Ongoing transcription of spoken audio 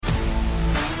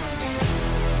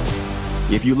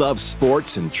If you love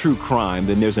sports and true crime,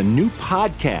 then there's a new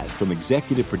podcast from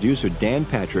executive producer Dan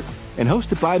Patrick and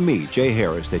hosted by me, Jay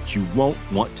Harris, that you won't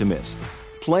want to miss.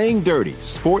 Playing Dirty: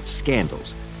 Sports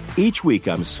Scandals. Each week,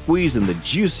 I'm squeezing the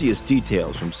juiciest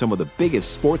details from some of the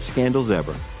biggest sports scandals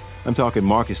ever. I'm talking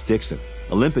Marcus Dixon,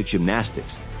 Olympic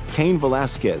gymnastics, Cain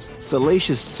Velasquez,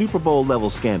 salacious Super Bowl-level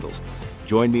scandals.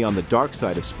 Join me on the dark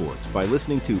side of sports by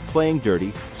listening to Playing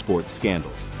Dirty: Sports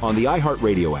Scandals on the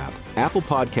iHeartRadio app, Apple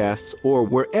Podcasts, or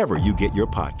wherever you get your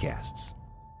podcasts.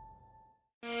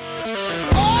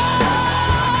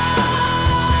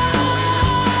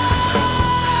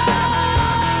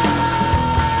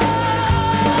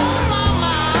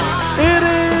 It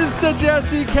is the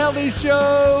Jesse Kelly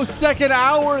Show, second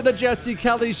hour of the Jesse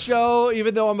Kelly Show,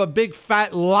 even though I'm a big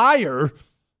fat liar.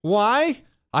 Why?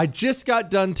 I just got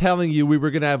done telling you we were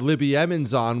going to have Libby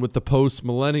Emmons on with the Post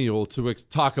Millennial to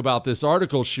talk about this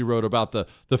article she wrote about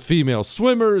the female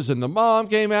swimmers, and the mom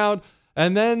came out,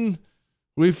 and then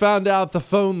we found out the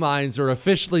phone lines are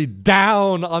officially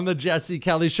down on the Jesse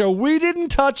Kelly Show. We didn't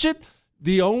touch it.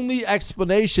 The only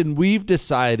explanation we've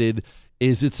decided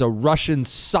is it's a Russian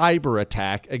cyber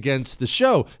attack against the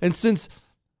show. And since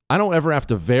I don't ever have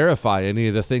to verify any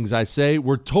of the things I say,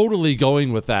 we're totally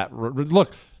going with that.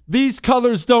 Look, these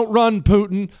colors don't run,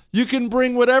 Putin. You can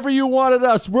bring whatever you want at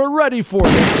us. We're ready for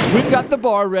you. We've got the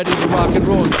bar ready to rock and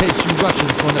roll in case you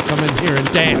Russians want to come in here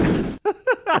and dance.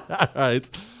 All right.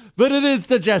 But it is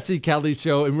the Jesse Kelly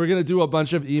Show, and we're going to do a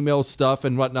bunch of email stuff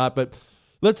and whatnot. But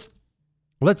let's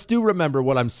do remember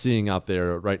what I'm seeing out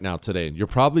there right now today. And you're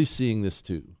probably seeing this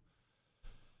too.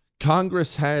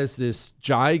 Congress has this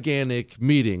gigantic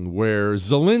meeting where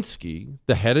Zelensky,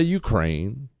 the head of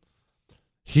Ukraine,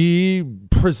 he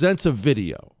presents a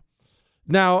video.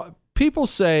 Now, people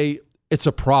say it's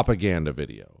a propaganda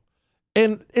video.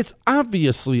 And it's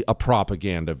obviously a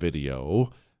propaganda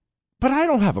video, but I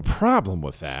don't have a problem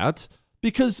with that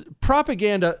because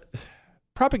propaganda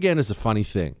is a funny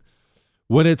thing.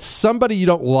 When it's somebody you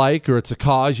don't like or it's a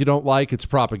cause you don't like, it's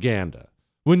propaganda.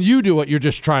 When you do it, you're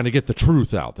just trying to get the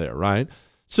truth out there, right?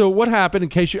 So what happened, in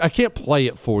case I can't play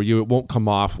it for you, it won't come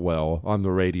off well on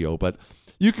the radio, but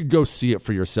you could go see it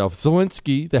for yourself.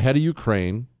 Zelensky, the head of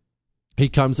Ukraine, he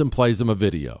comes and plays him a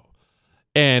video.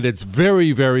 And it's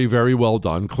very, very, very well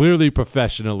done, clearly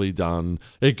professionally done.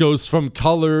 It goes from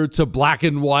color to black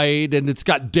and white, and it's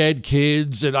got dead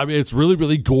kids, and I mean, it's really,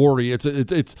 really gory.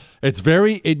 It's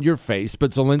very in your face,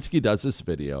 but Zelensky does this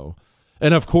video.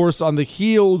 And of course, on the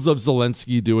heels of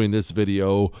Zelensky doing this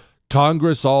video,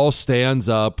 Congress all stands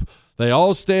up. They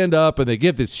all stand up and they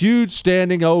give this huge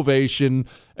standing ovation,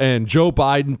 and Joe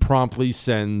Biden promptly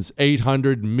sends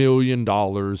 $800 million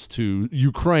to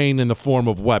Ukraine in the form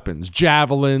of weapons.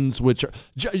 Javelins, which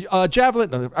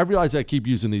javelin, I realize I keep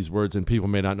using these words and people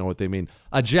may not know what they mean.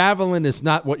 A javelin is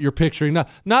not what you're picturing.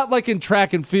 Not like in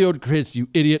track and field, Chris, you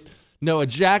idiot. No, a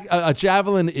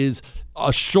javelin is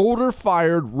a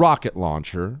shoulder-fired rocket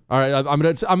launcher. All right, I'm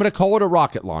gonna call it a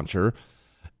rocket launcher.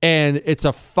 And it's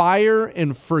a fire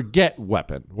and forget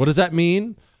weapon. What does that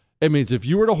mean? It means if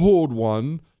you were to hold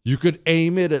one, you could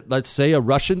aim it at, let's say, a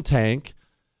Russian tank,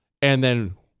 and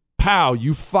then, pow,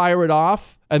 you fire it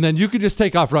off, and then you could just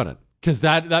take off running because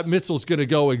that missile's going to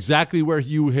go exactly where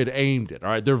you had aimed it.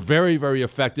 All right, they're very, very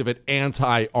effective at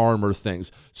anti-armor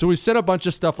things. So we sent a bunch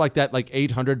of stuff like that, like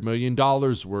 $800 million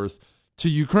worth to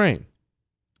Ukraine.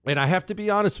 And I have to be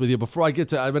honest with you, before I get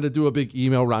to, I'm going to do a big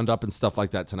email roundup and stuff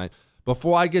like that tonight.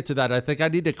 Before I get to that, I think I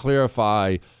need to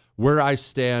clarify where I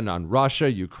stand on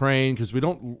Russia, Ukraine, because I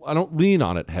don't lean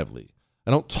on it heavily. I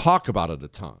don't talk about it a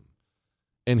ton.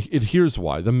 And here's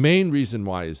why. The main reason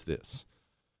why is this.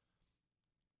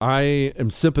 I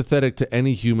am sympathetic to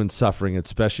any human suffering,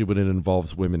 especially when it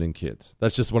involves women and kids.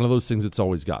 That's just one of those things that's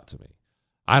always got to me.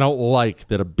 I don't like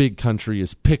that a big country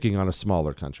is picking on a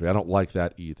smaller country. I don't like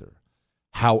that either.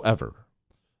 However,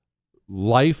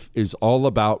 life is all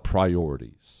about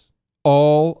priorities.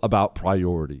 All about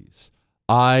priorities.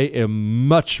 I am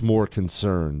much more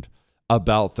concerned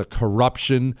about the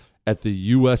corruption at the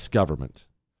U.S. government.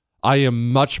 I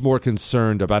am much more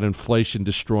concerned about inflation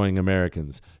destroying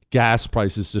Americans, gas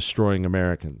prices destroying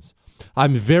Americans.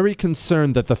 I'm very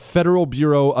concerned that the Federal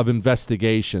Bureau of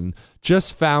Investigation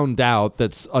just found out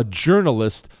that a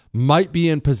journalist might be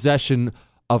in possession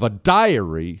of a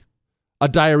diary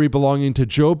belonging to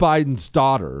Joe Biden's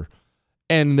daughter,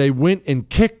 and they went and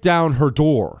kicked down her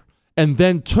door and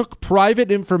then took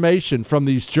private information from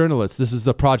these journalists. This is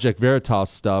the Project Veritas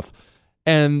stuff.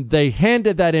 And they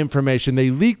handed that information. They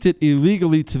leaked it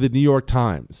illegally to the New York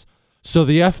Times. So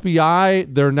the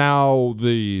FBI, they're now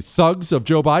the thugs of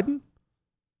Joe Biden?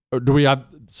 Or do we have,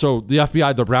 so the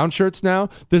FBI, the brown shirts now?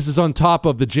 This is on top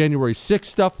of the January 6th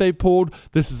stuff they pulled.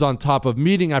 This is on top of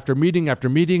meeting after meeting after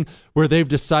meeting where they've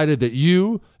decided that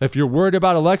you, if you're worried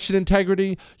about election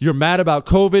integrity, you're mad about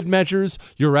COVID measures,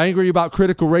 you're angry about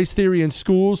critical race theory in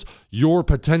schools, you're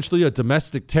potentially a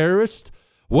domestic terrorist.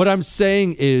 What I'm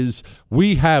saying is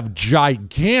we have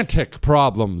gigantic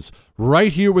problems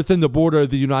right here within the border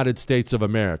of the United States of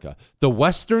America. The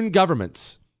Western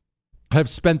governments have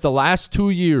spent the last 2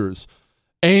 years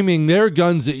aiming their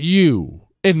guns at you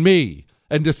and me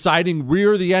and deciding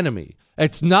we're the enemy.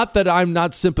 It's not that I'm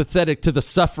not sympathetic to the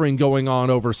suffering going on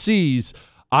overseas.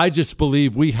 I just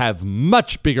believe we have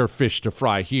much bigger fish to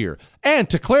fry here. And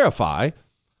to clarify,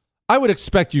 I would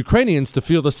expect Ukrainians to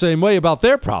feel the same way about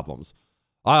their problems.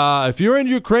 If you're in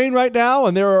Ukraine right now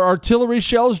and there are artillery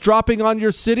shells dropping on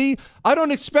your city, I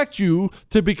don't expect you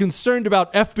to be concerned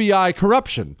about FBI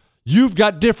corruption. You've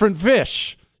got different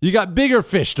fish. You got bigger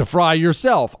fish to fry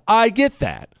yourself. I get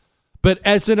that. But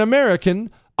as an American,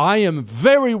 I am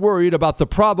very worried about the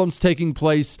problems taking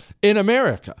place in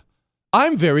America.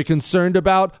 I'm very concerned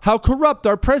about how corrupt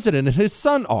our president and his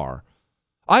son are.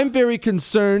 I'm very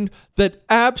concerned that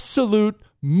absolute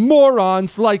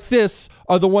morons like this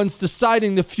are the ones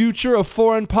deciding the future of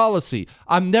foreign policy.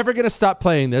 I'm never going to stop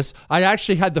playing this. I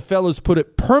actually had the fellows put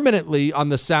it permanently on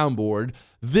the soundboard.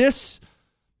 This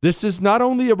is not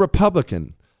only a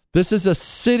Republican, this is a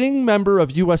sitting member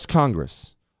of U.S.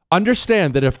 Congress.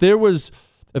 Understand that if there was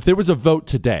a vote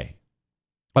today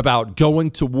about going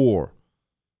to war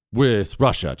with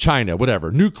Russia, China,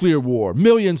 whatever, nuclear war,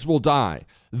 millions will die,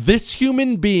 this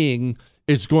human being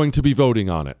is going to be voting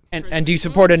on it. And do you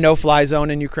support a no-fly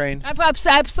zone in Ukraine?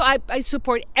 I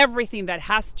support everything that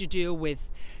has to do with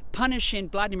punishing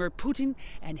Vladimir Putin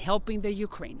and helping the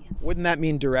Ukrainians. Wouldn't that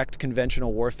mean direct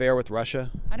conventional warfare with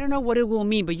Russia? I don't know what it will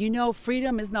mean, but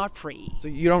freedom is not free. So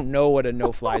you don't know what a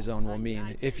no-fly zone will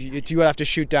mean. If you would have to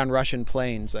shoot down Russian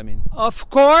planes, I mean. Of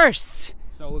course.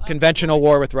 So conventional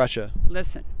war with Russia.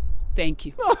 Listen, thank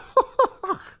you.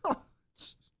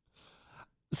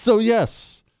 So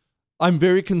yes, I'm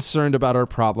very concerned about our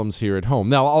problems here at home.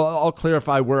 Now, I'll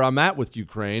clarify where I'm at with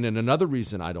Ukraine, and another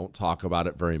reason I don't talk about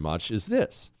it very much is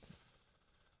this.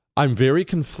 I'm very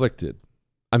conflicted.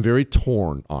 I'm very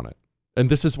torn on it. And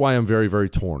this is why I'm very, very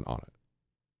torn on it.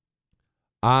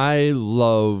 I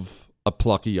love a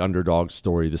plucky underdog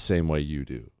story the same way you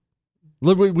do.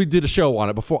 We did a show on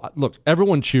it before. Look,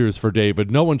 everyone cheers for David.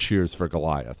 No one cheers for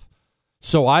Goliath.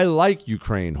 So I like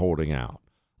Ukraine holding out.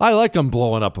 I like them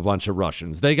blowing up a bunch of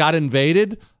Russians. They got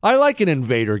invaded. I like an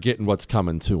invader getting what's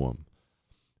coming to them.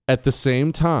 At the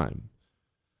same time,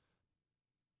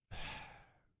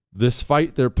 this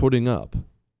fight they're putting up,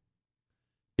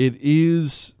 it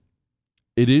is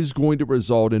going to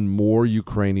result in more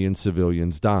Ukrainian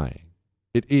civilians dying.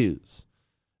 It is.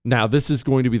 Now, this is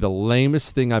going to be the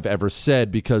lamest thing I've ever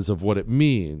said because of what it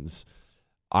means.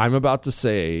 I'm about to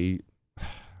say,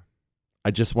 I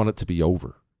just want it to be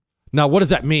over. Now, what does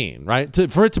that mean, right?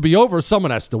 For it to be over,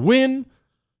 someone has to win.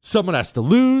 Someone has to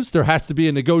lose. There has to be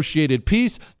a negotiated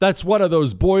peace. That's one of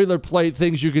those boilerplate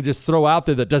things you could just throw out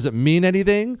there that doesn't mean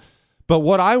anything. But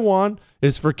what I want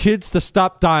is for kids to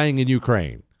stop dying in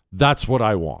Ukraine. That's what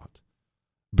I want.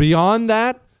 Beyond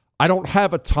that, I don't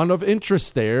have a ton of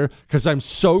interest there because I'm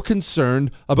so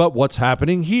concerned about what's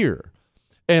happening here.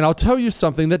 And I'll tell you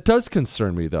something that does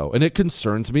concern me, though, and it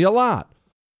concerns me a lot.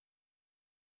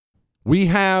 We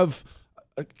have...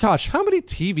 Gosh, how many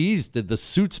TVs did the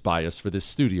Suits buy us for this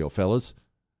studio, fellas?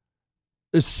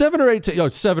 There's 7 or 8.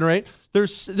 7 or 8.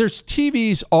 There's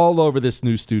TVs all over this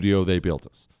new studio they built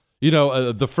us. You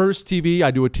know, the first TV,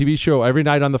 I do a TV show every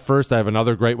night on the first. I have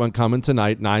another great one coming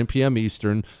tonight, 9 p.m.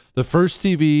 Eastern. The first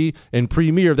TV and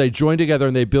Premiere, they joined together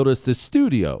and they built us this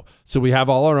studio. So we have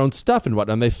all our own stuff and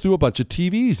whatnot. And they threw a bunch of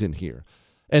TVs in here.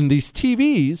 And these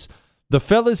TVs... the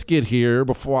fellas get here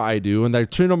before I do, and they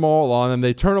turn them all on, and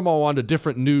they turn them all on to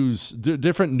different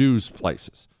news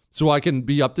places. So I can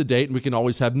be up to date, and we can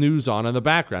always have news on in the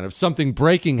background. If something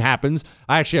breaking happens,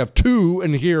 I actually have 2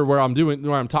 in here where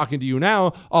I'm talking to you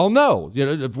now. I'll know. You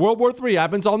know, if World War III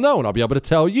happens, I'll know, and I'll be able to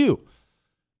tell you.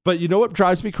 But you know what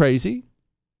drives me crazy?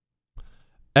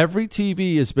 Every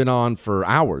TV has been on for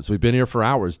hours. We've been here for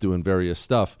hours doing various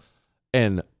stuff,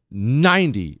 and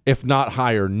 90, if not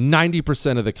higher,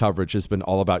 90% of the coverage has been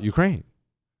all about Ukraine.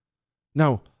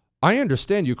 Now, I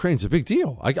understand Ukraine's a big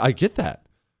deal. I get that.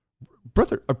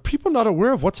 Brother, are people not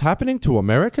aware of what's happening to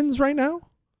Americans right now?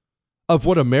 Of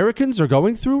what Americans are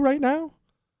going through right now?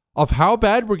 Of how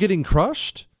bad we're getting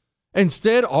crushed?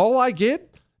 Instead, all I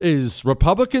get is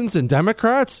Republicans and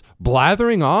Democrats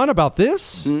blathering on about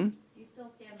this?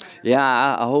 Mm-hmm.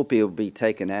 Yeah, I hope he'll be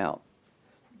taken out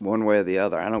one way or the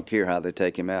other. I don't care how they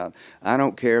take him out. I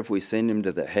don't care if we send him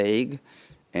to The Hague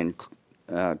and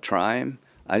try him.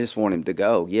 I just want him to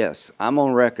go. Yes, I'm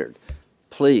on record.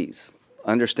 Please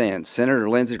understand, Senator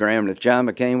Lindsey Graham, if John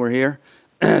McCain were here,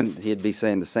 he'd be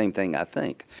saying the same thing, I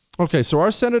think. Okay, so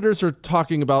our senators are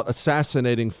talking about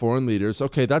assassinating foreign leaders.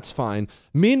 Okay, that's fine.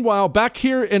 Meanwhile, back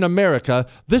here in America,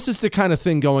 this is the kind of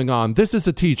thing going on. This is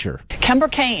a teacher.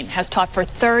 Kember Kane has taught for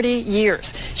 30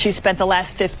 years. She spent the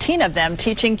last 15 of them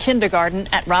teaching kindergarten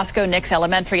at Roscoe Nix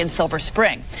Elementary in Silver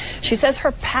Spring. She says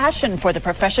her passion for the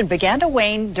profession began to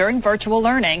wane during virtual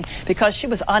learning because she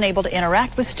was unable to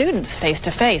interact with students face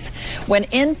to face. When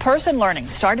in-person learning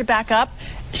started back up,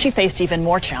 she faced even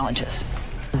more challenges.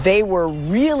 They were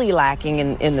really lacking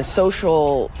in the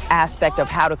social aspect of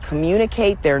how to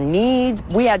communicate their needs.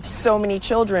 We had so many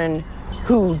children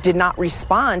who did not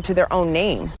respond to their own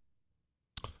name.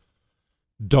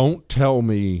 Don't tell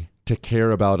me to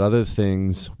care about other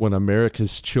things when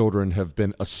America's children have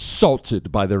been assaulted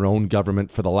by their own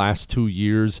government for the last 2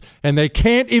 years and they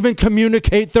can't even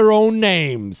communicate their own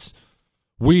names.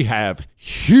 We have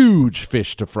huge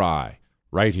fish to fry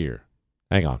right here.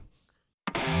 Hang on.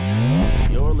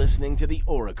 You're listening to The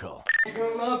Oracle. You're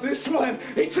gonna love this one.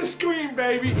 It's a scream,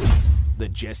 baby. The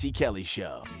Jesse Kelly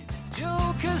Show.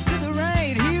 Jokers to the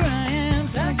right, here I am,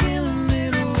 stuck in the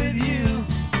middle with you.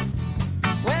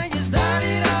 When you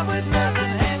started out with nothing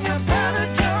and you're proud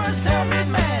that you're a self-made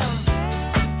man.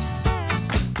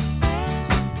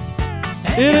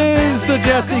 It is the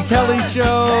Jesse Kelly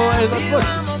Show. And look,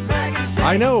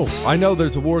 I know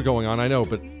there's a war going on, I know,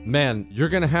 but man, you're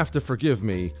going to have to forgive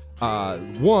me.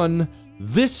 One,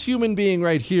 this human being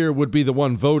right here would be the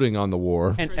one voting on the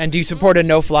war. And do you support a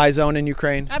no-fly zone in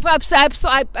Ukraine?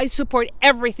 I support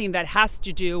everything that has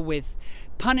to do with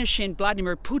punishing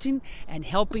Vladimir Putin and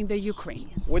helping the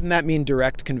Ukrainians. Wouldn't that mean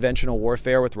direct conventional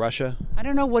warfare with Russia? I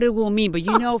don't know what it will mean, but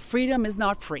you know freedom is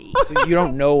not free. So you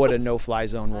don't know what a no-fly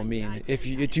zone will mean. If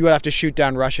you have to shoot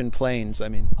down Russian planes, I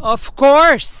mean. Of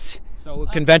course. So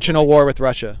conventional war with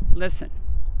Russia. Listen,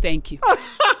 thank you.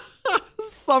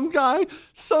 Some guy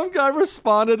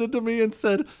responded to me and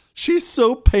said, she's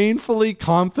so painfully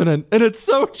confident. And it's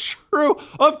so true.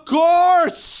 Of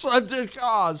course.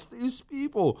 Gosh, these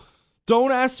people.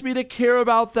 Don't ask me to care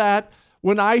about that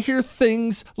when I hear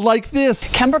things like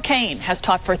this. Kember Kane has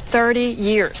taught for 30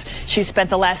 years. She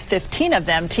spent the last 15 of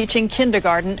them teaching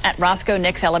kindergarten at Roscoe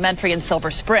Nix Elementary in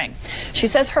Silver Spring. She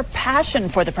says her passion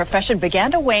for the profession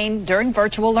began to wane during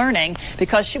virtual learning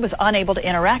because she was unable to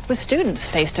interact with students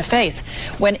face to face.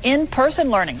 When in-person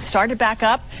learning started back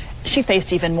up, she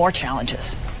faced even more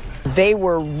challenges. They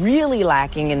were really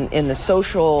lacking in the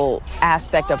social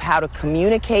aspect of how to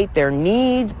communicate their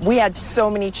needs. We had so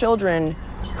many children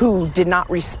who did not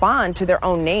respond to their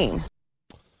own name.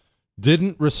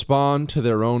 Didn't respond to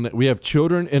their own. We have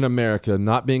children in America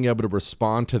not being able to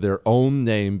respond to their own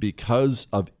name because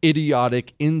of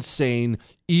idiotic, insane,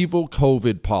 evil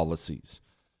COVID policies.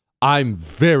 I'm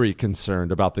very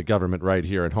concerned about the government right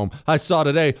here at home. I saw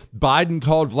today Biden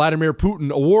called Vladimir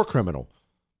Putin a war criminal.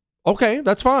 Okay,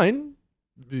 that's fine.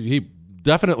 He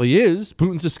definitely is.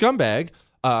 Putin's a scumbag.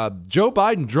 Joe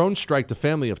Biden drone striked a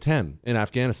family of 10 in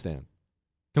Afghanistan.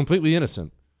 Completely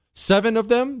innocent. 7 of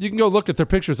them, you can go look at their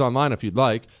pictures online if you'd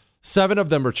like. 7 of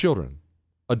them are children.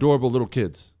 Adorable little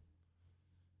kids.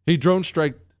 He drone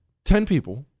striked 10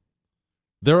 people.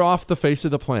 They're off the face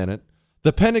of the planet.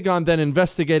 The Pentagon then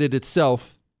investigated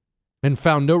itself and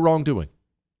found no wrongdoing.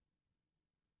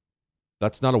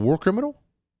 That's not a war criminal?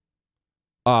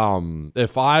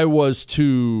 If I was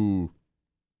to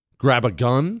grab a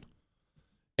gun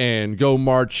and go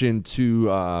march into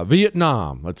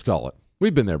Vietnam, let's call it.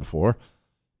 We've been there before.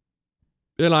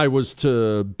 And I was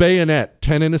to bayonet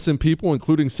 10 innocent people,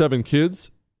 including 7 kids,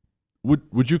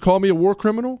 would you call me a war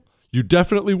criminal? You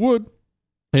definitely would.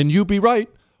 And you'd be right.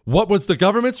 What was the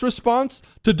government's response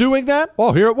to doing that?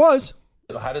 Well, here it was.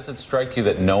 How does it strike you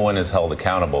that no one is held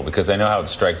accountable? Because I know how it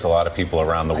strikes a lot of people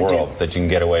around the world that you can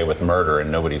get away with murder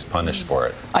and nobody's punished for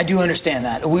it. I do understand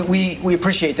that. We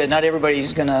appreciate that. Not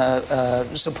everybody's going to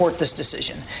support this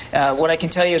decision. What I can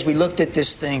tell you is we looked at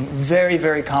this thing very,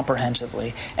 very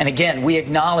comprehensively. And again, we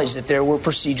acknowledge that there were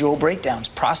procedural breakdowns.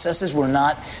 Processes were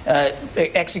not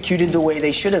executed the way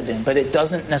they should have been. But it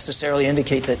doesn't necessarily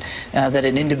indicate that that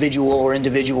an individual or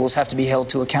individuals have to be held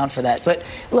to account for that. But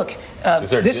look,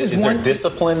 is there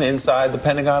discipline inside the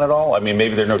Pentagon at all? I mean,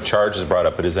 maybe there are no charges brought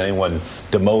up, but is anyone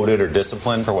demoted or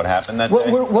disciplined for what happened that day?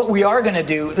 What we are going to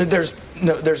do,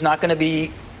 there's not going to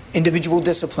be individual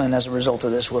discipline as a result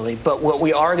of this, Willie. But what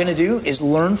we are going to do is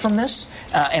learn from this,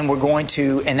 and we're going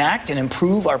to enact and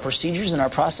improve our procedures and our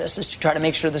processes to try to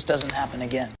make sure this doesn't happen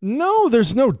again. No,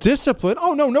 there's no discipline.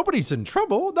 Oh, no, nobody's in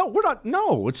trouble. No, we're not.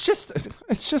 No, it's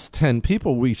just 10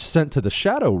 people we sent to the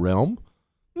shadow realm.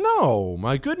 No,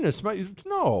 my goodness.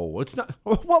 No, it's not.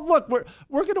 Well, look,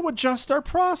 we're going to adjust our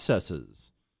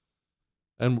processes.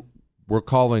 And we're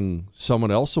calling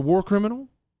someone else a war criminal?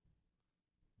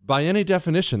 By any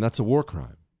definition, that's a war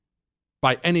crime.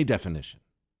 By any definition.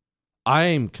 I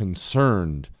am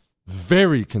concerned,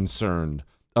 very concerned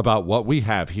about what we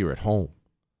have here at home.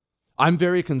 I'm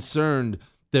very concerned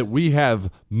that we have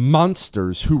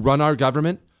monsters who run our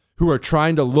government, who are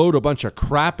trying to load a bunch of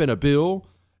crap in a bill,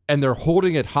 and they're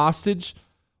holding it hostage.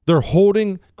 They're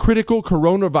holding critical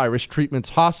coronavirus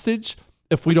treatments hostage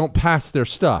if we don't pass their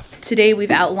stuff. Today,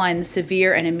 we've outlined the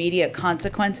severe and immediate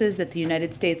consequences that the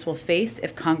United States will face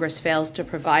if Congress fails to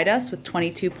provide us with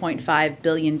 $22.5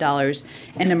 billion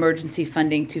in emergency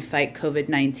funding to fight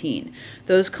COVID-19.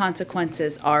 Those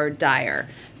consequences are dire.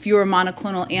 Fewer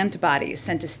monoclonal antibodies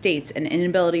sent to states, an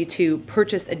inability to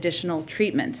purchase additional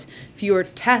treatments, fewer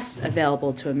tests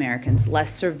available to Americans,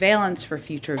 less surveillance for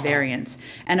future variants,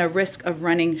 and a risk of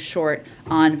running short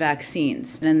on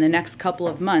vaccines. And in the next couple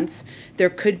of months,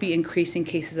 there could be increasing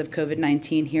cases of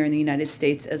COVID-19 here in the United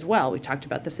States as well. We talked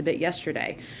about this a bit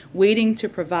yesterday. Waiting to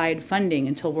provide funding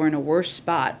until we're in a worse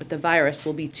spot with the virus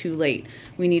will be too late.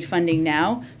 We need funding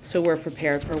now, so we're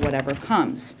prepared for whatever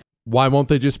comes. Why won't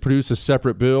they just produce a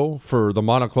separate bill for the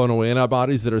monoclonal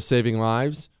antibodies that are saving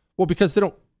lives? Well, because they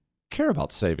don't care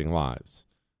about saving lives.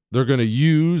 They're going to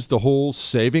use the whole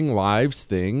saving lives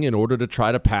thing in order to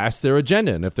try to pass their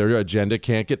agenda. And if their agenda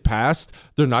can't get passed,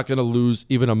 they're not going to lose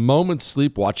even a moment's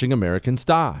sleep watching Americans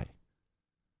die.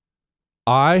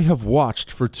 I have watched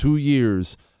for 2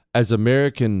 years as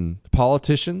American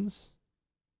politicians,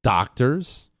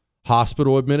 doctors,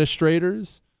 hospital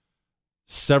administrators,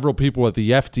 several people at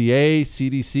the FDA,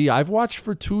 CDC, I've watched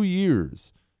for 2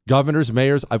 years. Governors,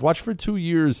 mayors, I've watched for 2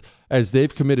 years as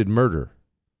they've committed murder.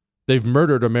 They've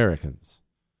murdered Americans.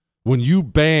 When you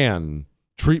ban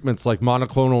treatments like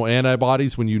monoclonal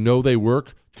antibodies, when you know they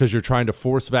work because you're trying to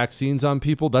force vaccines on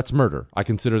people, that's murder. I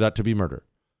consider that to be murder.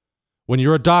 When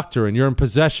you're a doctor and you're in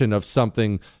possession of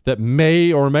something that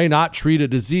may or may not treat a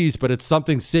disease, but it's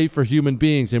something safe for human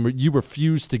beings, and you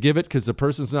refuse to give it because the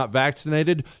person's not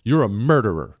vaccinated, you're a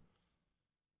murderer.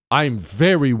 I'm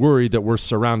very worried that we're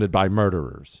surrounded by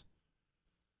murderers.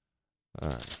 All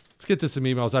right. Let's get to some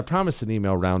emails. I promised an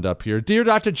email roundup here. Dear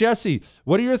Dr. Jesse,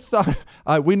 what are your thoughts?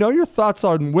 We know your thoughts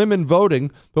on women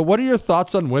voting, but what are your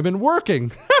thoughts on women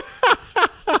working?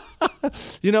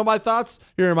 You know my thoughts?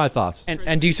 Here are my thoughts.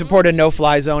 And do you support a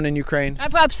no-fly zone in Ukraine?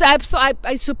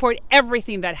 I support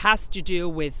everything that has to do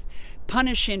with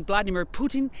punishing Vladimir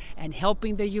Putin and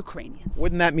helping the Ukrainians.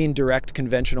 Wouldn't that mean direct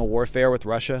conventional warfare with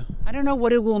Russia? I don't know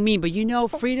what it will mean, but you know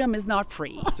freedom is not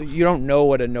free. So you don't know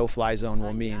what a no-fly zone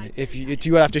will mean. If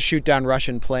you have to shoot down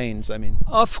Russian planes, I mean.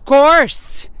 Of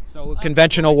course. So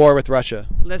conventional war with Russia.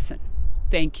 Listen,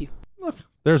 thank you. Look,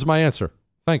 there's my answer.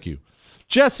 Thank you.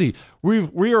 Jesse,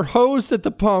 we are hosed at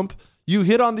the pump. You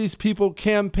hit on these people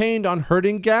campaigned on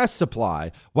hurting gas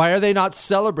supply. Why are they not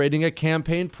celebrating a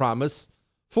campaign promise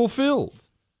fulfilled?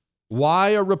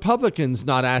 Why are Republicans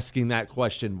not asking that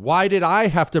question? Why did I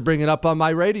have to bring it up on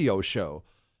my radio show?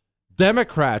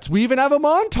 Democrats, we even have a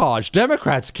montage.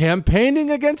 Democrats campaigning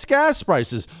against gas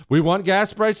prices. We want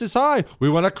gas prices high. We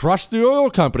want to crush the oil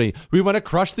company. We want to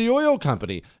crush the oil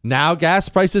company. Now gas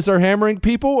prices are hammering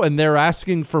people and they're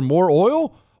asking for more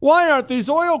oil? Why aren't these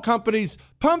oil companies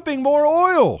pumping more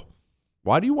oil?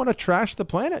 Why do you want to trash the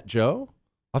planet, Joe?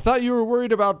 I thought you were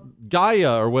worried about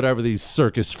Gaia or whatever these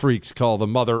circus freaks call the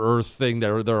Mother Earth thing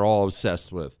they're all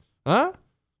obsessed with. Huh?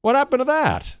 What happened to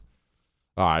that?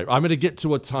 All right, I'm going to get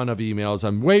to a ton of emails.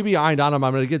 I'm way behind on them.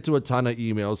 I'm going to get to a ton of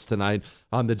emails tonight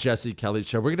on the Jesse Kelly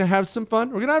Show. We're going to have some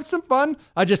fun.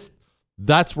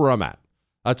 That's where I'm at.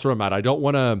 I don't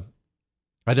want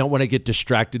to get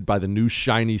distracted by the new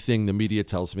shiny thing the media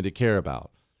tells me to care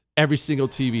about. Every single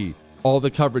TV, all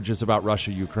the coverage is about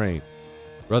Russia, Ukraine.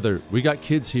 Brother, we got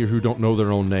kids here who don't know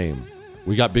their own name.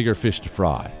 We got bigger fish to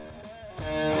fry.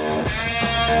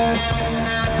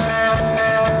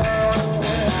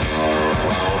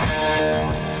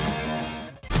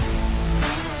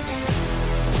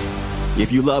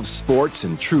 If you love sports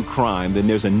and true crime, then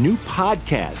there's a new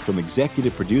podcast from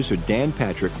executive producer Dan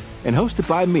Patrick and hosted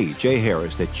by me, Jay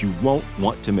Harris, that you won't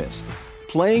want to miss.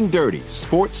 Playing Dirty: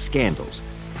 Sports Scandals.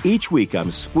 Each week, I'm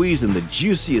squeezing the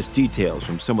juiciest details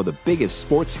from some of the biggest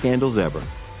sports scandals ever.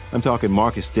 I'm talking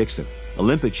Marcus Dixon,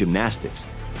 Olympic gymnastics,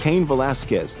 Cain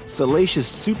Velasquez, salacious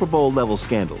Super Bowl level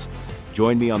scandals.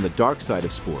 Join me on the dark side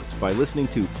of sports by listening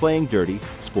to Playing Dirty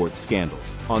Sports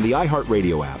Scandals on the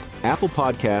iHeartRadio app, Apple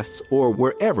Podcasts, or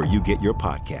wherever you get your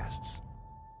podcasts.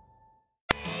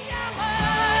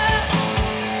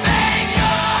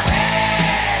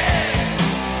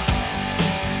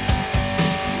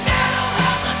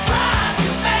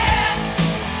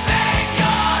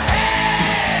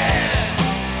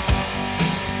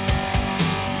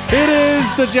 It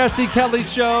is the Jesse Kelly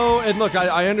Show, and look,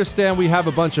 I understand we have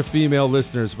a bunch of female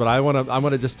listeners, but I want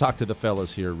to just talk to the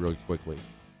fellas here real quickly.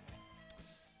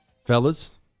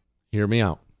 Fellas, hear me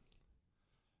out.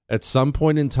 At some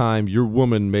point in time, your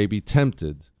woman may be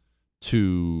tempted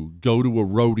to go to a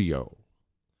rodeo.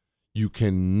 You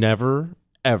can never,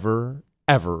 ever,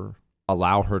 ever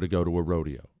allow her to go to a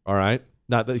rodeo. All right?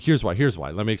 Now, here's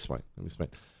why. Let me explain.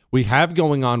 We have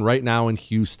going on right now in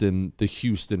Houston, the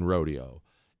Houston Rodeo.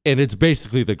 And it's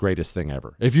basically the greatest thing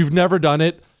ever. If you've never done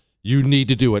it, you need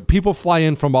to do it. People fly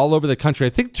in from all over the country. I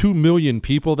think 2 million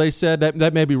people, they said.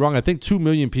 That may be wrong. I think 2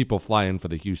 million people fly in for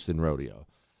the Houston Rodeo.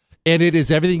 And it is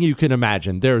everything you can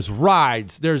imagine. There's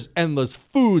rides. There's endless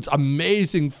foods,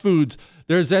 amazing foods.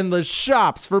 There's endless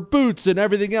shops for boots and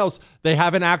everything else. They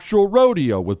have an actual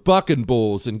rodeo with bucking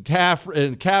bulls and calf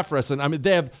wrestling. I mean,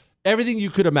 they have everything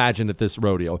you could imagine at this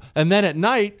rodeo. And then at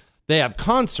night, they have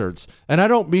concerts, and I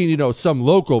don't mean, some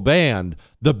local band.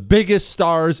 The biggest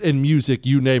stars in music,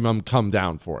 you name them, come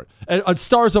down for it. And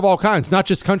stars of all kinds, not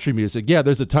just country music. Yeah,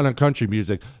 there's a ton of country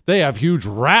music. They have huge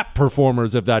rap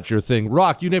performers, if that's your thing.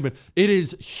 Rock, you name it. It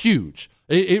is huge.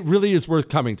 It really is worth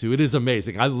coming to. It is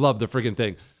amazing. I love the friggin'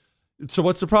 thing. So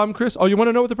what's the problem, Chris? Oh, you want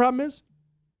to know what the problem is?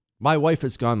 My wife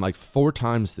has gone like 4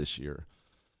 times this year.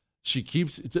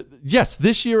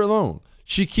 This year alone.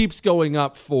 She keeps going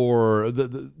up for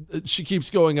can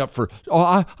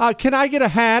I get a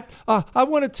hat? I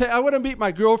want to meet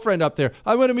my girlfriend up there.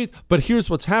 But here's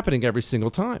what's happening every single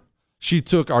time. She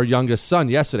took our youngest son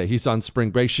yesterday. He's on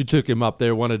spring break. She took him up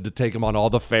there, wanted to take him on all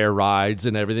the fair rides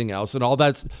and everything else and all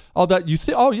that. You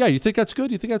think that's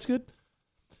good? You think that's good?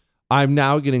 I'm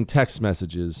now getting text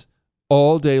messages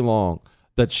all day long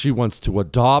that she wants to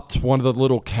adopt one of the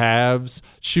little calves.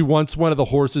 She wants one of the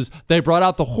horses. They brought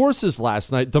out the horses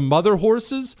last night, the mother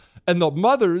horses, and the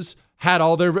mothers had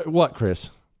all their... What,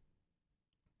 Chris?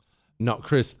 No,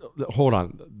 Chris, hold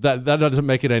on. That doesn't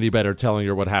make it any better telling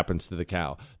her what happens to the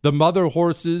cow. The mother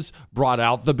horses brought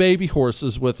out the baby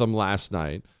horses with them last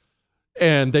night.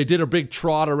 And they did a big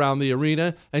trot around the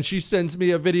arena, and she sends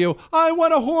me a video. I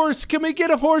want a horse. Can we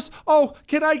get a horse? Oh,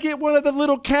 can I get one of the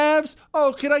little calves?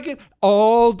 Oh, can I get...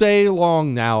 All day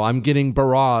long now, I'm getting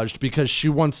barraged because she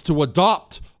wants to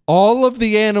adopt all of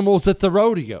the animals at the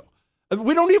rodeo.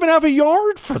 We don't even have a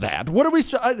yard for that. What are we...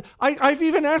 I've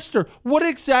even asked her, what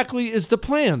exactly is the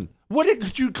plan?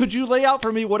 Could you lay out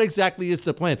for me what exactly is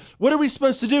the plan? What are we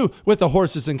supposed to do with the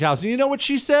horses and cows? And you know what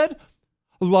she said?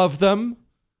 Love them.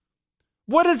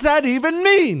 What does that even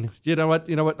mean? You know what?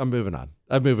 I'm moving on.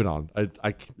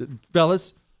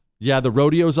 Fellas, yeah, the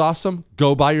rodeo's awesome.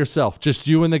 Go by yourself. Just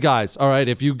you and the guys. All right,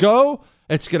 if you go,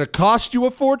 it's going to cost you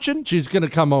a fortune. She's going to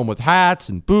come home with hats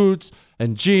and boots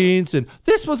and jeans, and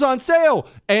this was on sale.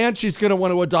 And she's going to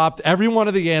want to adopt every one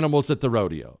of the animals at the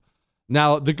rodeo.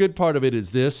 Now, the good part of it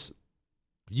is this.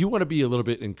 You want to be a little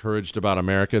bit encouraged about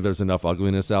America. There's enough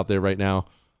ugliness out there right now.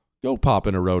 Go pop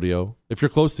in a rodeo. If you're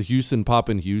close to Houston, pop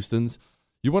in Houston's.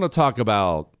 You want to talk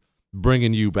about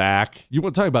bringing you back? You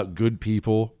want to talk about good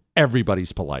people?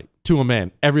 Everybody's polite. To a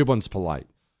man, everyone's polite.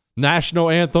 National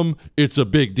anthem, it's a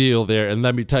big deal there. And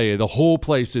let me tell you, the whole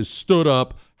place is stood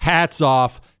up, hats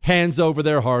off, hands over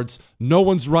their hearts. No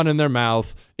one's running their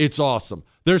mouth. It's awesome.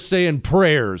 They're saying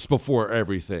prayers before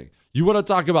everything. You want to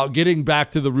talk about getting back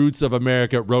to the roots of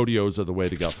America? Rodeos are the way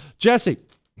to go. Jesse,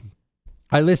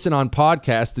 I listen on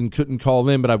podcast and couldn't call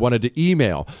in, but I wanted to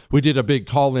email. We did a big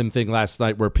call-in thing last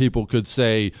night where people could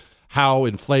say how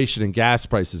inflation and gas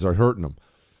prices are hurting them.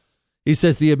 He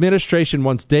says the administration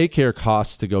wants daycare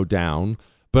costs to go down,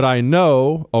 but I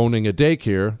know, owning a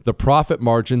daycare, the profit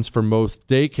margins for most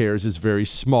daycares is very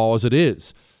small as it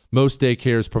is. Most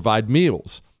daycares provide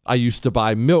meals. I used to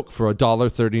buy milk for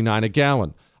 $1.39 a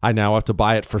gallon. I now have to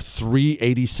buy it for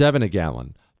 $3.87 a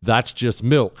gallon. That's just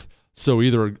milk. So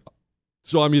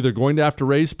I'm either going to have to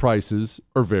raise prices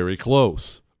or very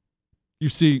close. You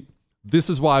see,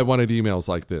 this is why I wanted emails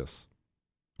like this.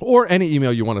 Or any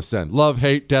email you want to send. Love,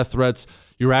 hate, death threats.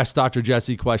 Your Ask Dr.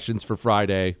 Jesse questions for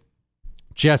Friday.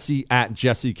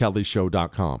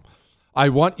 Jesse@jessekellyshow.com. I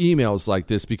want emails like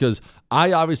this because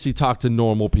I obviously talk to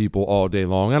normal people all day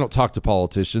long. I don't talk to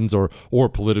politicians or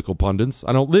political pundits.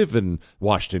 I don't live in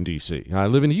Washington, D.C. I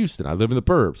live in Houston. I live in the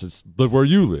burbs. It's live where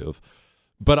you live.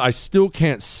 But I still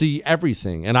can't see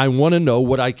everything, and I want to know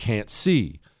what I can't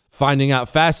see. Finding out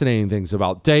fascinating things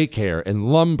about daycare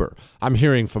and lumber. I'm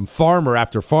hearing from farmer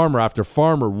after farmer after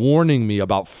farmer warning me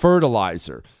about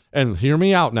fertilizer. And hear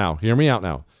me out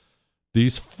now.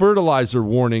 These fertilizer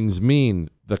warnings mean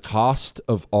the cost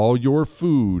of all your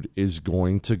food is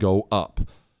going to go up.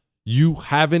 We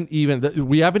haven't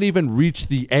even reached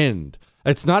the end.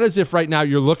 It's not as if right now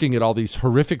you're looking at all these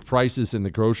horrific prices in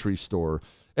the grocery store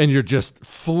and you're just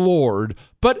floored,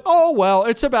 but oh well,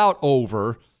 it's about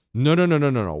over.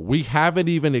 No. We haven't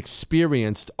even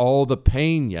experienced all the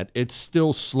pain yet. It's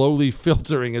still slowly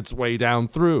filtering its way down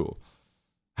through.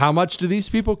 How much do these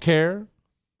people care?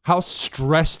 How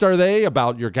stressed are they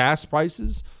about your gas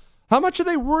prices? How much are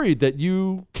they worried that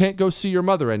you can't go see your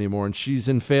mother anymore and she's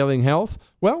in failing health?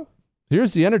 Well,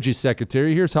 here's the energy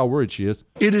secretary. Here's how worried she is.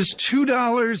 It is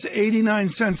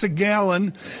 $2.89 a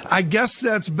gallon. I guess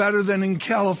that's better than in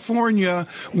California.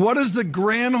 What is the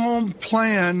Granholm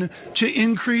plan to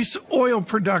increase oil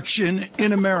production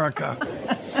in America?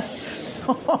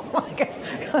 Oh, my God.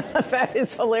 That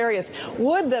is hilarious.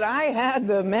 Would that I had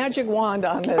the magic wand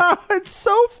on this. It's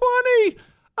so funny.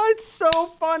 It's so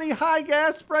funny. High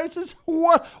gas prices.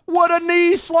 What a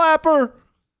knee slapper.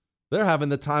 They're having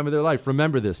the time of their life.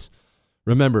 Remember this.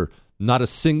 Remember, not a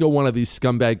single one of these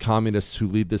scumbag communists who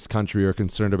lead this country are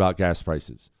concerned about gas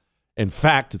prices. In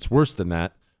fact, it's worse than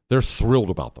that. They're thrilled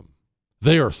about them.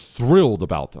 They are thrilled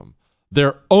about them.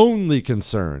 Their only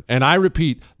concern, and I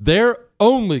repeat, their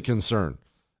only concern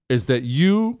is that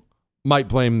you might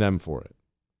blame them for it.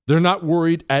 They're not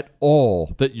worried at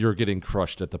all that you're getting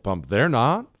crushed at the pump. They're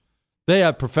not. They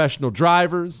have professional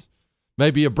drivers,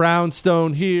 maybe a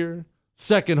brownstone here,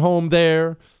 second home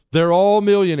there. They're all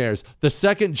millionaires. The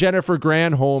second Jennifer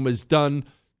Granholm is done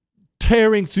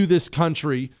tearing through this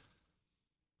country,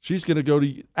 she's going to go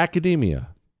to academia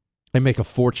and make a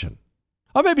fortune.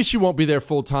 Or maybe she won't be there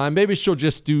full time. Maybe she'll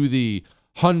just do the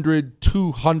 $100,000,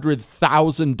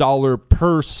 $200,000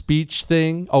 per speech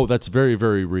thing. Oh, that's very,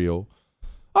 very real.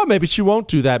 Oh, maybe she won't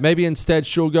do that. Maybe instead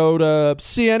she'll go to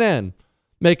CNN,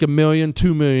 make $1 million,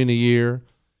 $2 million a year.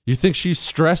 You think she's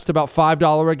stressed about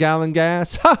 $5 a gallon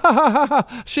gas?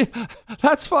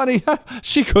 That's funny.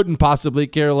 She couldn't possibly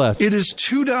care less. It is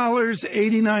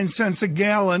 $2.89 a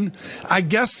gallon. I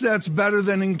guess that's better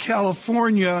than in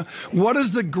California. What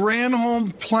is the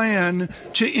Granholm plan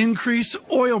to increase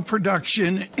oil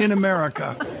production in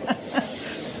America?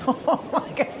 Oh, my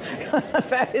God.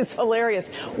 That is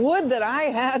hilarious. Would that I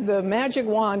had the magic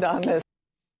wand on this.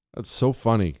 That's so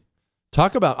funny.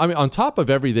 Talk about, on top of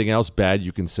everything else bad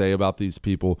you can say about these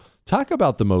people, talk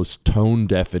about the most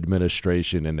tone-deaf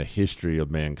administration in the history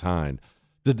of mankind.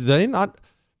 Do they not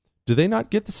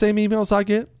get the same emails I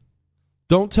get?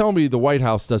 Don't tell me the White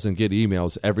House doesn't get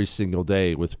emails every single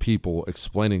day with people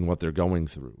explaining what they're going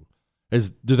through.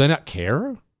 Do they not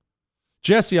care?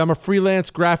 Jesse, I'm a freelance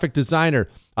graphic designer.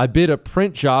 I bid a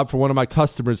print job for one of my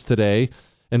customers today,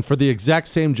 and for the exact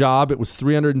same job, it was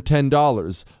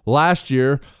 $310. Last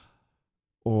year,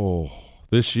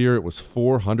 this year it was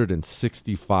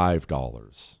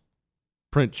 $465.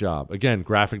 Print job. Again,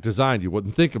 graphic design. You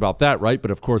wouldn't think about that, right?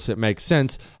 But of course it makes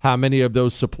sense. How many of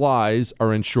those supplies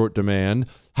are in short demand?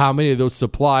 How many of those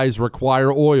supplies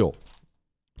require oil?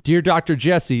 Dear Dr.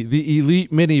 Jesse, the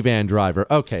elite minivan driver.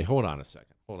 Okay, hold on a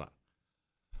second. Hold on.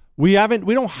 We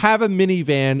don't have a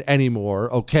minivan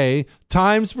anymore, okay?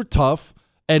 Times were tough.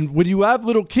 And when you have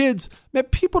little kids, man,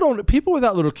 people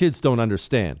without little kids don't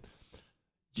understand.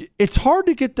 It's hard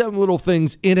to get them little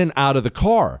things in and out of the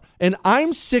car. And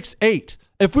I'm 6'8".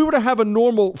 If we were to have a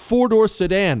normal four-door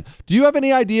sedan, do you have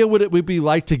any idea what it would be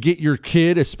like to get your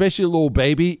kid, especially a little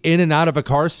baby, in and out of a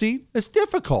car seat? It's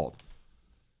difficult.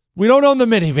 We don't own the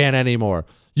minivan anymore.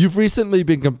 You've recently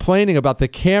been complaining about the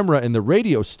camera in the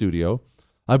radio studio.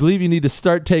 I believe you need to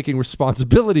start taking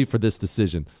responsibility for this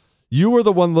decision. You were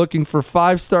the one looking for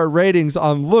 5-star ratings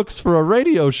on looks for a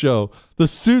radio show. The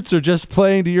suits are just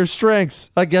playing to your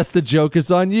strengths. I guess the joke is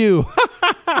on you.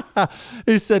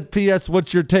 He said, P.S.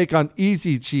 What's your take on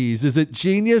Easy Cheese? Is it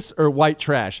genius or white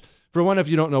trash? For one, if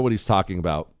you don't know what he's talking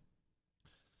about,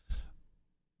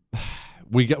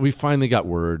 we finally got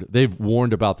word. They've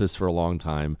warned about this for a long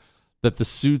time, that the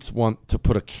suits want to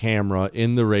put a camera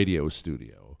in the radio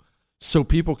studio so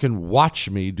people can watch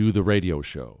me do the radio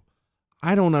show.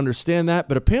 I don't understand that,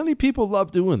 but apparently people love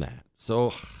doing that.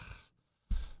 So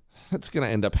it's going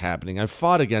to end up happening. I've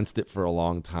fought against it for a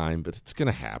long time, but it's going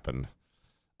to happen.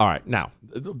 All right, now,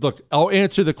 look, I'll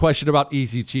answer the question about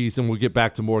Easy Cheese, and we'll get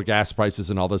back to more gas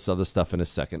prices and all this other stuff in a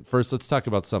second. First, let's talk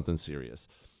about something serious.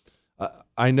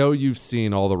 I know you've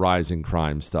seen all the rising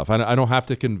crime stuff. I don't have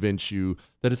to convince you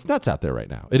that it's nuts out there right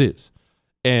now. It is.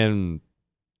 And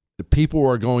people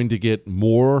are going to get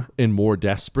more and more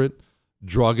desperate.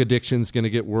 Drug addiction is going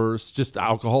to get worse. Just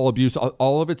alcohol abuse,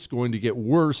 all of it's going to get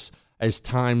worse as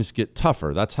times get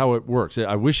tougher. That's how it works.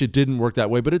 I wish it didn't work that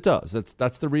way, but it does.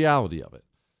 That's the reality of it.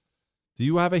 Do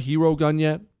you have a hero gun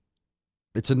yet?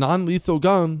 It's a non-lethal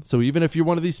gun, so even if you're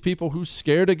one of these people who's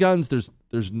scared of guns,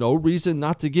 there's no reason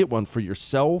not to get one for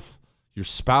yourself, your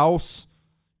spouse,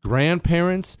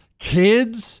 grandparents,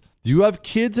 kids. Do you have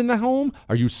kids in the home?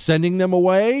 Are you sending them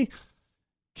away?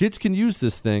 Kids can use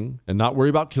this thing and not worry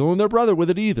about killing their brother with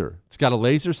it either. It's got a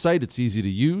laser sight. It's easy to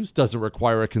use. Doesn't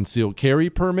require a concealed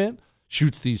carry permit.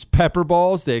 Shoots these pepper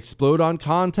balls. They explode on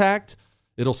contact.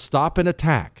 It'll stop an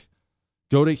attack.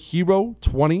 Go to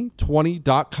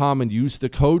hero2020.com and use the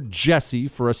code Jesse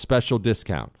for a special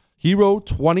discount.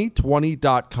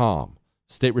 Hero2020.com.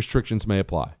 State restrictions may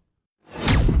apply.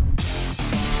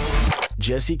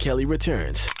 Jesse Kelly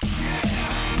returns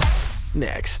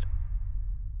next.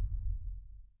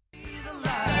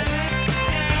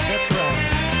 That's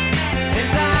right.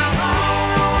 And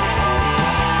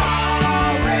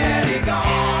I'm already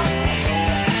gone.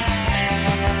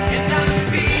 And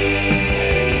I'm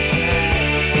feeling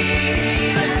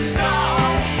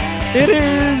strong. It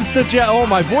is the oh,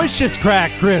 my voice just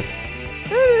cracked, Chris.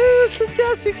 It's the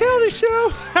Jesse Kelly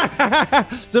Show.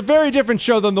 It's a very different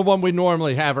show than the one we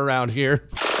normally have around here.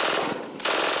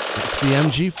 It's the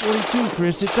MG42,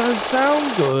 Chris. It does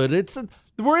sound good.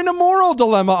 We're in a moral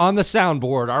dilemma on the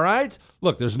soundboard, all right?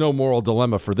 Look, there's no moral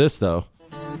dilemma for this, though.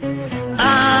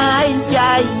 Ay,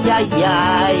 ay, ay,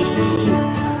 ay.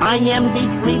 I am the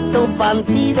Frito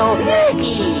Bandido.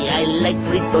 Hey, I like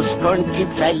Fritos corn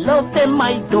chips. I love them,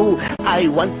 I do. I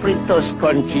want Fritos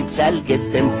corn chips. I'll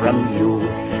get them from you.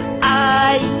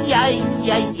 Ay, ay,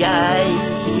 ay, ay.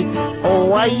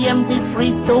 Oh, I am the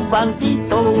Frito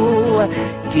Bandido.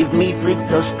 Give me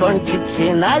Fritos corn chips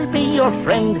and I'll be your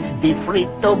friend. The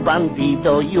Frito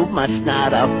Bandido, you must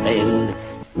not offend.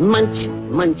 Munch,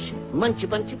 munch, munch a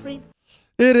bunch of Fritos.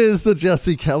 It is the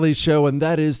Jesse Kelly Show, and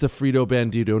that is the Frito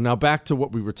Bandido. Now, back to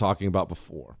what we were talking about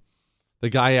before. The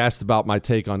guy asked about my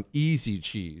take on Easy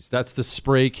Cheese. That's the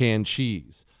spray can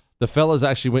cheese. The fellas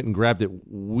actually went and grabbed it.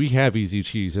 We have Easy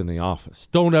Cheese in the office.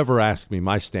 Don't ever ask me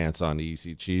my stance on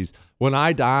Easy Cheese. When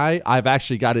I die, I've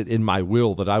actually got it in my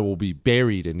will that I will be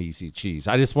buried in Easy Cheese.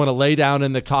 I just want to lay down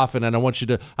in the coffin, and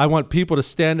I want people to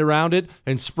stand around it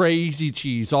and spray Easy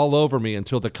Cheese all over me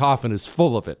until the coffin is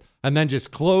full of it. And then just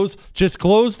close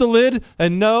the lid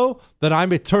and know that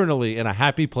I'm eternally in a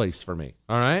happy place for me.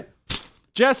 All right?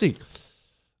 Jesse.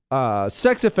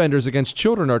 Sex offenders against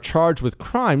children are charged with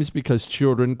crimes because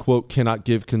children, quote, cannot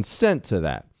give consent to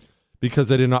that because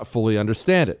they do not fully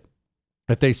understand it.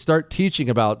 If they start teaching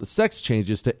about sex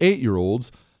changes to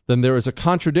 8-year-olds, then there is a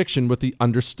contradiction with the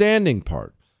understanding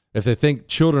part. If they think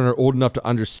children are old enough to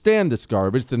understand this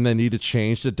garbage, then they need to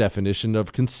change the definition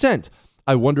of consent.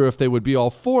 I wonder if they would be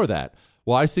all for that.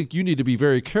 Well, I think you need to be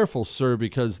very careful, sir,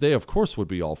 because they, of course, would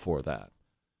be all for that.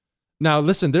 Now,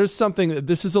 listen, there's something,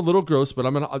 this is a little gross, but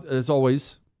as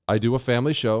always, I do a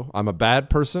family show. I'm a bad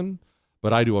person,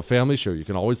 but I do a family show. You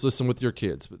can always listen with your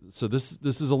kids. So this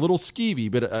is a little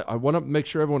skeevy, but I want to make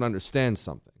sure everyone understands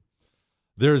something.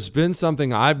 There's been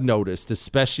something I've noticed,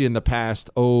 especially in the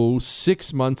past,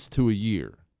 6 months to a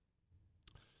year.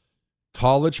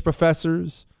 College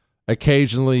professors,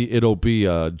 occasionally it'll be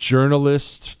a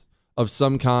journalist of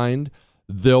some kind.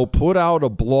 They'll put out a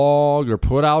blog or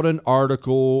put out an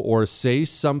article or say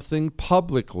something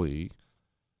publicly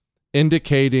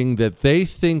indicating that they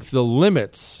think the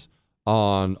limits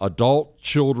on adult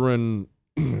children,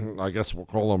 I guess we'll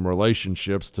call them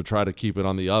relationships to try to keep it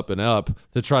on the up and up,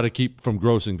 to try to keep from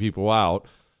grossing people out,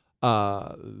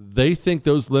 they think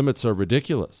those limits are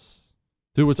ridiculous.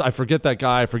 I forget that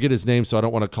guy, I forget his name, so I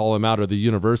don't want to call him out of the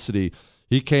university.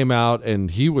 He came out and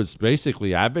he was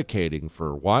basically advocating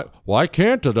for why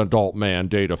can't an adult man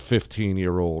date a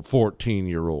 15-year-old,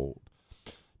 14-year-old?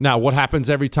 Now, what happens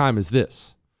every time is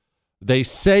this. They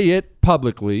say it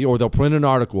publicly or they'll print an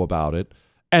article about it,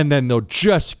 and then they'll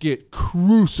just get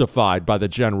crucified by the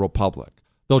general public.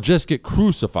 They'll just get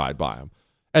crucified by them,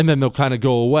 and then they'll kind of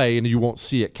go away and you won't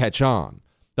see it catch on.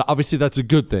 Now, obviously, that's a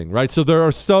good thing, right? So there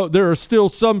are still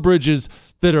some bridges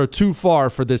that are too far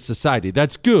for this society.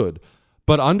 That's good.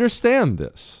 But understand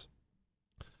this.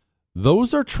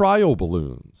 Those are trial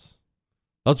balloons.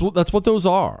 That's what those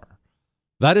are.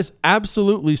 That is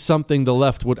absolutely something the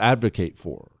left would advocate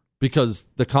for. because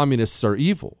the communists are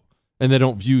evil and they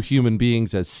don't view human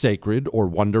beings as sacred or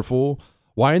wonderful.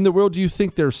 Why in the world do you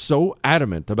think they're so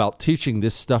adamant about teaching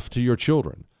this stuff to your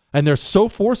children? And they're so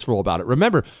forceful about it.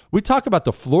 Remember, we talk about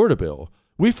the Florida bill.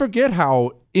 We forget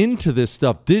how into this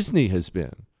stuff Disney has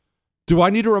been. Do I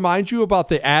need to remind you about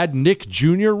the ad Nick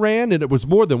Jr. ran? And it was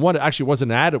more than one. It actually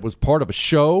wasn't an ad. It was part of a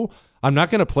show. I'm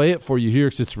not going to play it for you here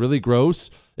because it's really gross.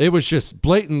 It was just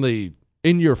blatantly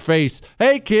in your face.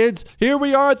 Hey, kids, here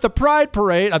we are at the Pride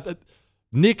Parade.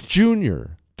 Nick Jr.,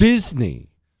 Disney,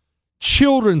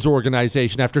 children's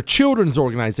organization after children's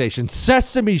organization,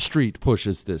 Sesame Street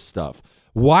pushes this stuff.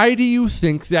 Why do you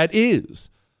think that is?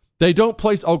 They don't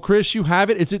place, oh, Chris, you have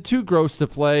it? Is it too gross to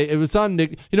play? It was on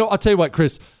Nick. You know, I'll tell you what,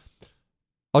 Chris.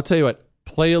 I'll tell you what.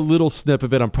 Play a little snip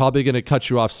of it. I'm probably going to cut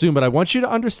you off soon, but I want you to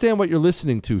understand what you're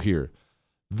listening to here.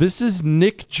 This is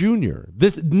Nick Jr.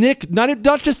 This Nick, not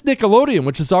just Nickelodeon,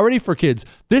 which is already for kids.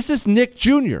 This is Nick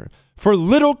Jr. For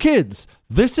little kids.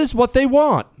 This is what they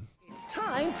want. It's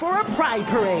time for a pride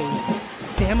parade.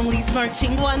 Families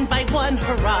marching one by one,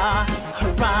 hurrah,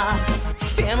 hurrah.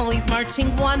 Families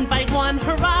marching one by one,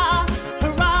 hurrah,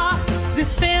 hurrah.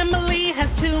 This family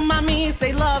has two mommies.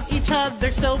 They love each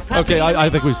other so proud. Okay, I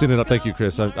think we've seen enough. Thank you,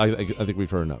 Chris. I think we've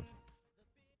heard enough.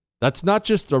 That's not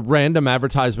just a random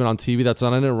advertisement on TV. That's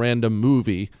not in a random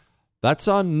movie. That's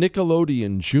on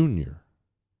Nickelodeon Jr.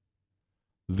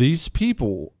 These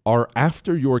people are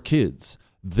after your kids.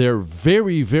 They're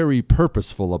very, very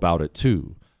purposeful about it,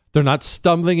 too. They're not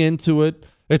stumbling into it.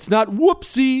 It's not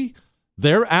whoopsie.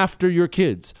 They're after your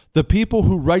kids. The people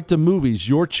who write the movies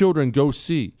your children go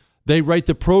see. They write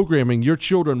the programming your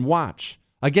children watch.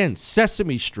 Again,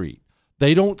 Sesame Street.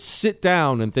 They don't sit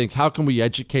down and think, how can we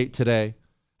educate today?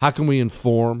 How can we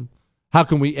inform? How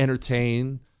can we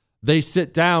entertain? They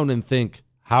sit down and think,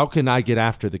 how can I get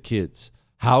after the kids?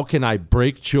 How can I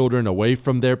break children away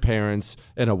from their parents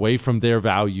and away from their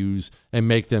values and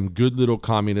make them good little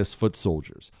communist foot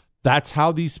soldiers? That's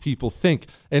how these people think.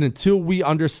 And until we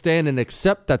understand and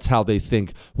accept that's how they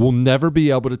think, we'll never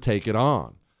be able to take it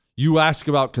on. You ask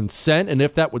about consent and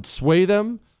if that would sway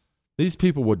them, these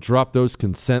people would drop those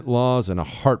consent laws in a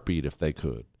heartbeat if they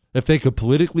could. If they could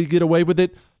politically get away with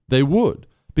it, they would.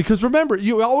 Because remember,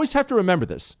 you always have to remember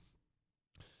this.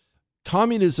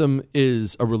 Communism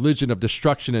is a religion of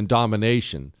destruction and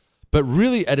domination, but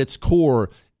really at its core,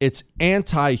 it's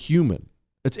anti-human.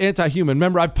 It's anti-human.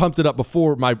 Remember, I've pumped it up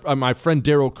before. My friend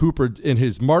Daryl Cooper, in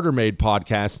his Martyr Made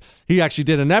podcast, he actually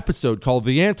did an episode called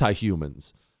The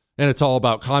Anti-Humans, and it's all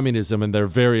about communism and their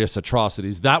various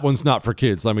atrocities. That one's not for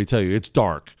kids, let me tell you. It's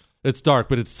dark. It's dark,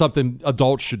 but it's something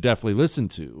adults should definitely listen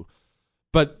to.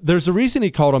 But there's a reason he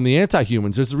called them the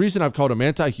anti-humans. There's a reason I've called them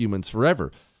anti-humans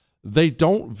forever. They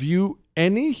don't view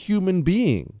any human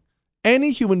being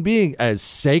as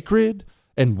sacred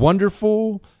and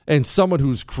wonderful and someone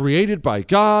who's created by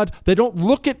God. They don't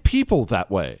look at people that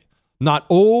way. Not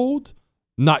old,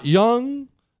 not young,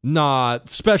 not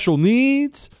special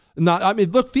needs.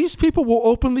 Look, these people will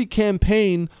openly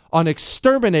campaign on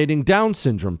exterminating Down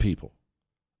syndrome people.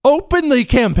 Openly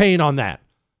campaign on that.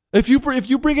 If you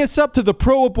bring this up to the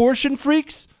pro-abortion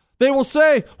freaks, they will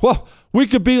say, well, we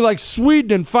could be like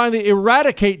Sweden and finally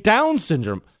eradicate Down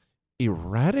syndrome.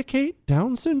 Eradicate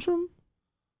Down syndrome?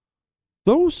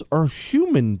 Those are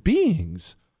human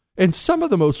beings. And some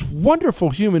of the most wonderful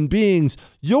human beings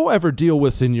you'll ever deal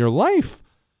with in your life.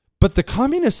 But the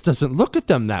communist doesn't look at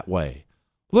them that way.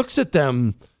 Looks at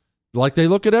them like they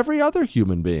look at every other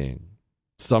human being.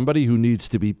 Somebody who needs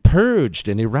to be purged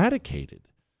and eradicated.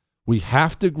 We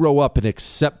have to grow up and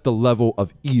accept the level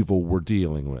of evil we're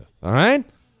dealing with. All right?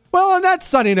 Well, on that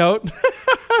sunny note,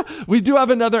 we do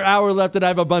have another hour left and I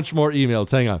have a bunch more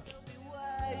emails. Hang on.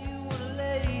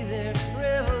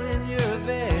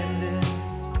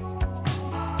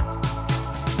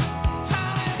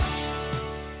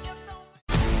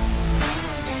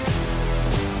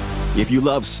 If you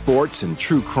love sports and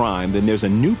true crime, then there's a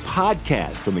new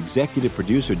podcast from executive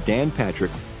producer Dan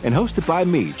Patrick and hosted by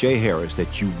me, Jay Harris,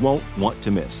 that you won't want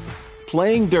to miss.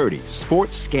 Playing Dirty: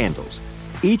 Sports Scandals.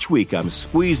 Each week, I'm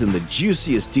squeezing the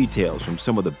juiciest details from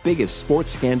some of the biggest sports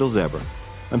scandals ever.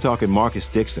 I'm talking Marcus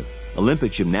Dixon,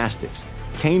 Olympic gymnastics,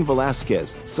 Cain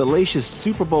Velasquez, salacious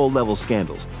Super Bowl-level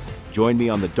scandals. Join me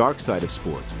on the dark side of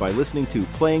sports by listening to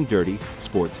Playing Dirty: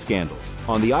 Sports Scandals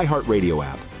on the iHeartRadio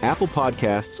app, Apple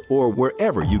Podcasts, or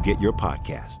wherever you get your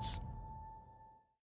podcasts.